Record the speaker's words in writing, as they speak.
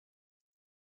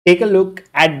Take a look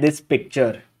at this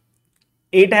picture.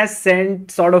 It has sent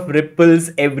sort of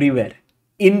ripples everywhere.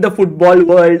 In the football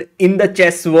world, in the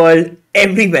chess world,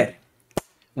 everywhere.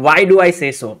 Why do I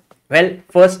say so? Well,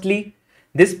 firstly,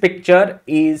 this picture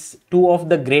is two of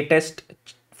the greatest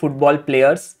football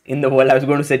players in the world. I was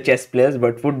going to say chess players,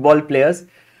 but football players.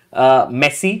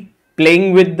 Messi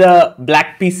playing with the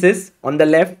black pieces on the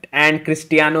left, and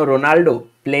Cristiano Ronaldo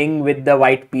playing with the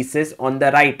white pieces on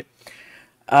the right.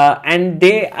 And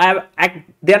they are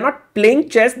not playing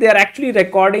chess. They are actually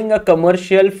recording a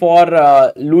commercial for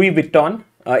Louis Vuitton.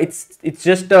 It's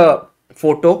just a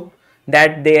photo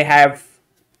that they have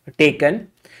taken,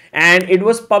 and it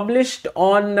was published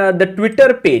on the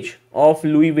Twitter page of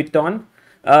Louis Vuitton.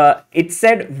 It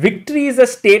said victory is a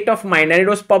state of mind, and it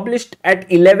was published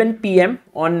at 11 p.m.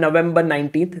 on November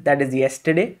 19th, that is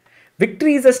yesterday.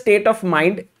 Victory is a state of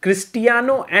mind.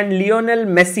 Cristiano and Lionel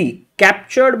Messi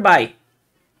captured by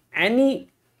Annie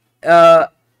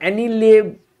Annie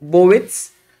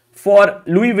Leibovitz for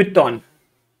Louis Vuitton.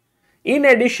 In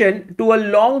addition to a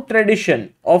long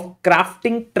tradition of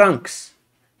crafting trunks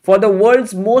for the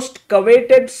world's most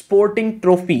coveted sporting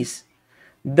trophies,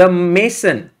 the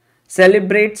Mason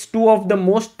celebrates two of the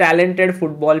most talented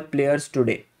football players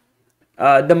today.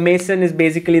 The Mason is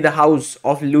basically the house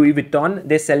of Louis Vuitton.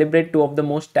 They celebrate two of the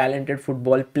most talented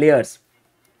football players.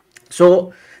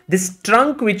 So this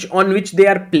trunk on which they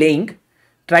are playing,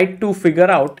 tried to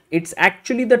figure out, it's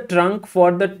actually the trunk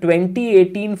for the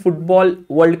 2018 Football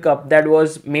World Cup that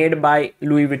was made by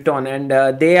Louis Vuitton,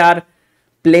 and they are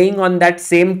playing on that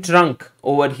same trunk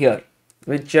over here,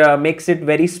 which makes it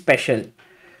very special.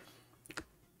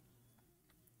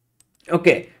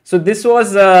 Okay, so this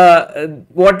was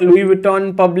what Louis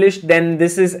Vuitton published. Then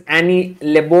this is Annie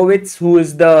Leibovitz, who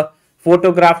is the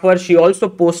photographer. She also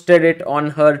posted it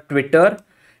on her Twitter.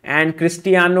 And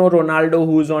Cristiano Ronaldo,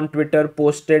 who's on Twitter,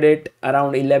 posted it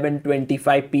around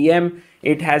 11:25 p.m.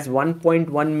 It has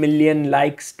 1.1 million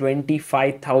likes,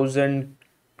 25,000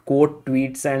 quote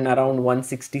tweets, and around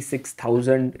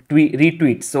 166,000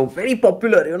 retweets. So very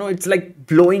popular, it's like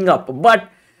blowing up.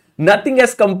 But nothing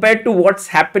as compared to what's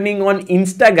happening on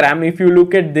Instagram. If you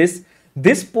look at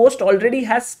this post already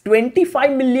has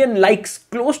 25 million likes,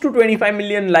 close to 25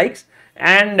 million likes.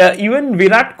 And even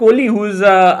Virat Kohli, who's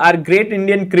our great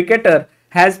Indian cricketer,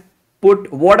 has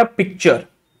put what a picture.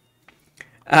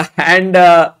 And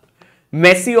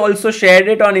Messi also shared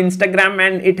it on Instagram,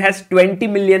 and it has 20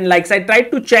 million likes. I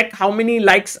tried to check how many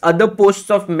likes other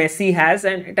posts of Messi has,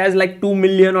 and it has like 2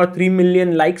 million or 3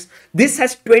 million likes. This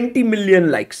has 20 million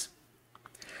likes.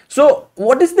 So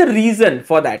what is the reason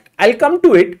for that? I'll come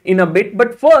to it in a bit,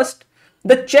 but first,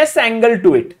 the chess angle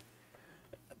to it.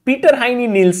 Peter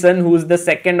Heine Nielsen, who is the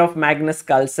second of Magnus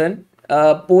Carlsen,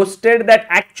 posted that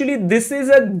actually this is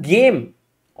a game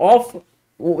of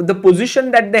the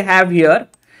position that they have here.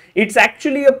 It's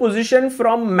actually a position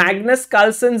from Magnus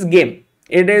Carlsen's game.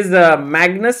 It is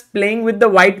Magnus playing with the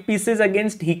white pieces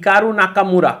against Hikaru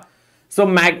Nakamura. So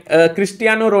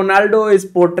Cristiano Ronaldo is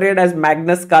portrayed as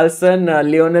Magnus Carlsen,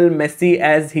 Lionel Messi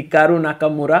as Hikaru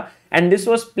Nakamura, and this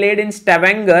was played in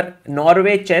Stavanger,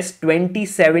 Norway Chess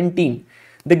 2017.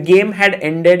 The game had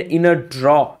ended in a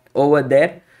draw over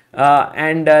there,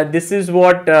 and this is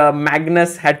what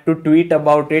Magnus had to tweet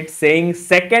about it, saying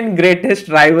second greatest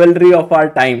rivalry of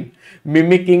our time,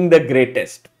 mimicking the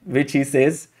greatest, which he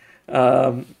says.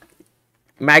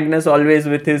 Magnus always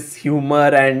with his humor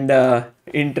and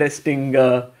interesting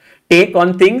take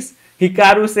on things.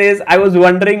 Hikaru says, I was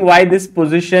wondering why this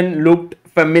position looked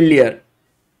familiar.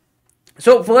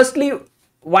 So firstly,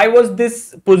 why was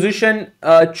this position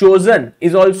chosen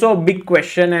is also a big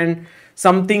question, and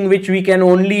something which we can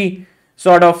only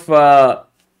sort of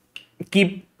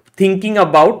keep thinking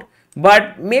about,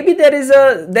 but maybe there is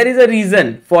a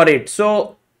reason for it.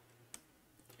 So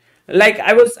like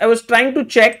I was trying to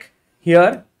check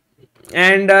here,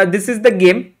 and this is the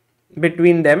game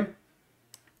between them,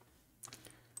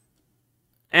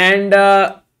 and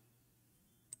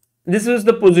this was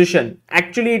the position.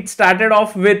 Actually, it started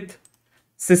off with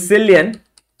Sicilian,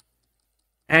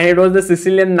 and it was the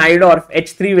Sicilian Najdorf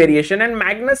h3 variation, and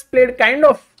Magnus played kind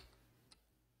of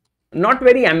not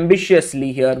very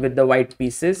ambitiously here with the white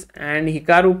pieces, and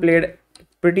Hikaru played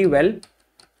pretty well,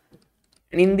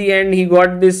 and in the end he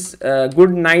got this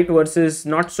good knight versus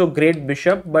not so great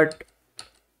bishop, but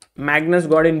Magnus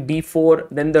got in b4,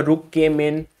 then the rook came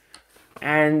in,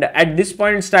 and at this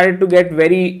point it started to get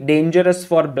very dangerous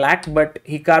for black, but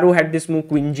Hikaru had this move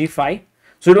queen g5.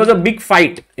 So it was a big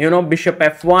fight, bishop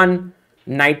f1,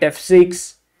 knight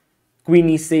f6, queen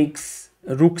e6,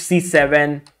 rook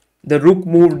c7, the rook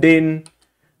moved in,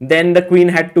 Then the queen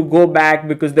had to go back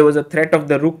because there was a threat of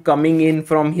the rook coming in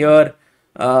from here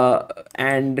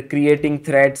and creating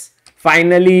threats.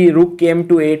 Finally, rook came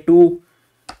to a2,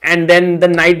 and then the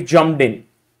knight jumped in.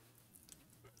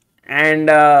 And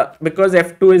because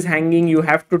f2 is hanging, you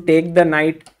have to take the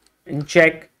knight and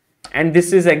check. And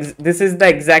this is the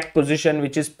exact position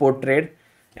which is portrayed,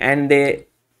 and they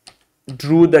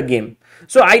drew the game.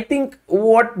 So I think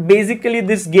what basically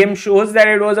this game shows, that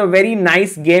it was a very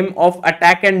nice game of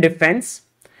attack and defense,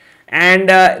 and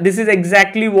this is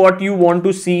exactly what you want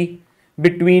to see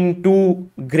between two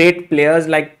great players,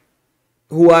 like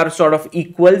who are sort of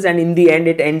equals, and in the end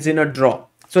it ends in a draw.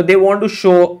 So they want to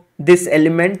show this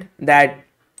element, that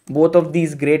both of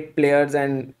these great players,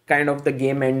 and kind of the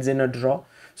game ends in a draw.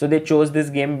 So they chose this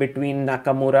game between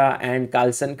Nakamura and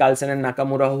Carlsen. Carlsen and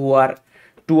Nakamura, who are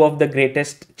two of the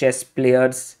greatest chess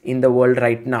players in the world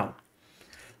right now.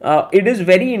 It is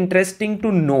very interesting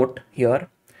to note here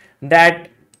that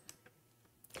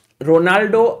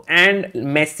Ronaldo and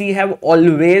Messi have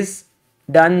always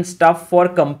done stuff for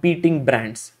competing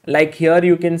brands. Like here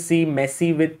you can see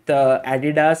Messi with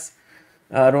Adidas,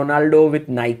 Ronaldo with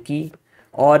Nike,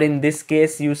 or in this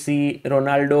case you see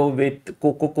Ronaldo with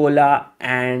Coca-Cola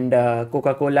and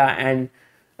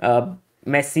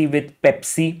Messi with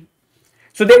Pepsi.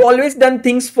 So they've always done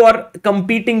things for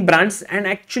competing brands, and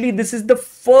actually this is the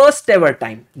first ever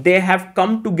time they have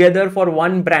come together for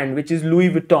one brand, which is Louis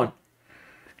Vuitton.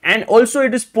 And also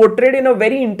it is portrayed in a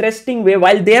very interesting way.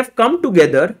 While they have come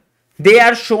together, they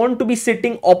are shown to be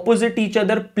sitting opposite each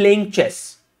other playing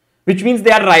chess, which means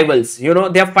they are rivals. You know,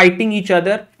 they are fighting each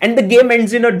other, and the game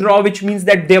ends in a draw, which means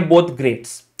that they're both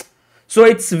greats. So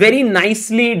it's very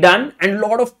nicely done, and a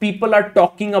lot of people are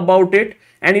talking about it.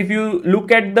 And if you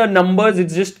look at the numbers,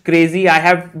 it's just crazy. I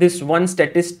have this one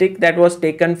statistic that was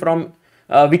taken from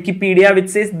Wikipedia, which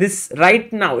says this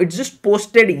right now. It's just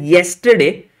posted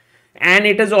yesterday, and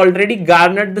it has already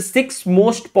garnered the 6th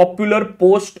most popular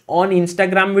post on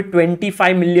Instagram with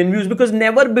 25 million views, because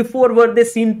never before were they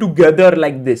seen together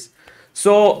like this.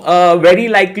 So very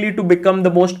likely to become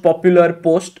the most popular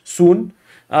post soon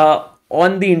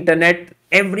on the internet.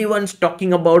 Everyone's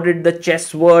talking about it, the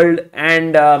chess world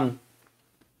and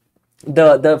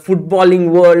the footballing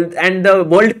world, and the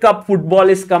World Cup football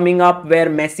is coming up, where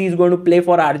Messi is going to play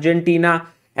for Argentina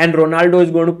and Ronaldo is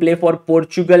going to play for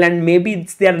Portugal, and maybe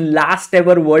it's their last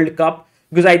ever World Cup,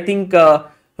 because I think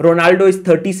Ronaldo is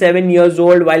 37 years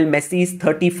old while Messi is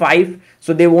 35,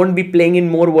 so they won't be playing in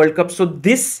more World Cups. So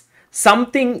this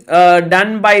something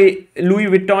done by Louis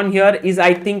Vuitton here is,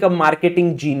 I think, a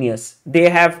marketing genius. They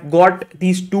have got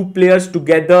these two players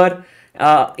together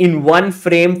in one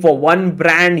frame for one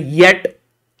brand, yet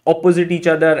opposite each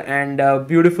other, and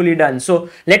beautifully done. So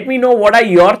let me know, what are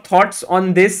your thoughts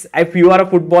on this? If you are a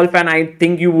football fan, I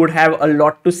think you would have a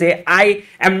lot to say. I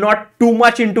am not too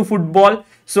much into football,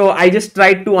 so I just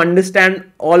tried to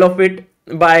understand all of it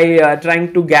by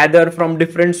trying to gather from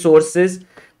different sources.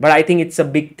 But I think it's a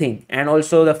big thing, and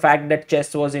also the fact that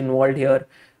chess was involved here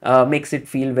makes it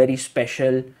feel very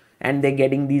special, and they're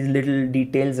getting these little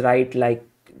details right, like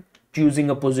choosing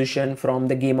a position from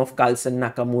the game of Carlsen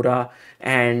Nakamura,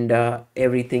 and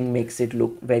everything makes it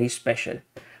look very special.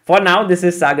 For now, this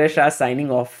is Sagar Shah signing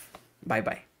off. Bye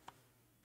bye.